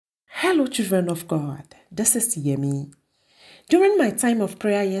Hello, children of God. This is Yemi. During my time of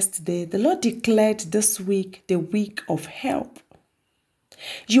prayer yesterday, the Lord declared this week the week of help.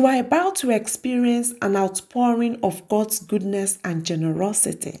 You are about to experience an outpouring of God's goodness and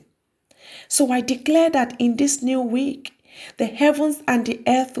generosity. So I declare that in this new week, the heavens and the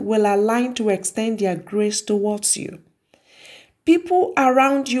earth will align to extend their grace towards you. People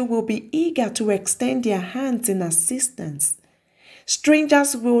around you will be eager to extend their hands in assistance.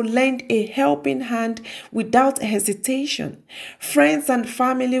 Strangers will lend a helping hand without hesitation. Friends and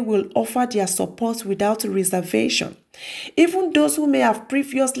family will offer their support without reservation. Even those who may have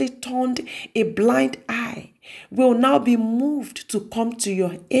previously turned a blind eye will now be moved to come to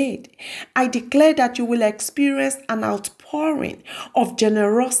your aid. I declare that you will experience an outpouring of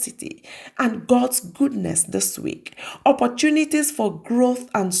generosity and God's goodness this week. Opportunities for growth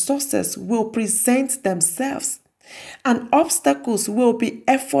and success will present themselves, and obstacles will be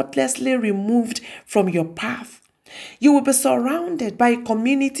effortlessly removed from your path. You will be surrounded by a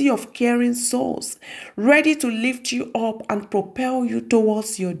community of caring souls, ready to lift you up and propel you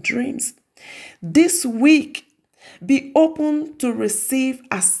towards your dreams. This week, be open to receive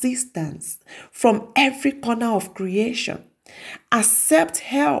assistance from every corner of creation. Accept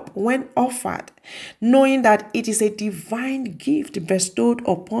help when offered, knowing that it is a divine gift bestowed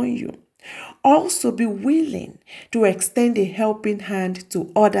upon you. Also be willing to extend a helping hand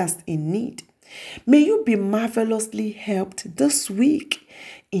to others in need. May you be marvelously helped this week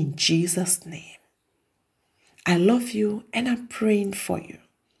in Jesus' name. I love you and I'm praying for you.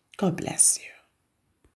 God bless you.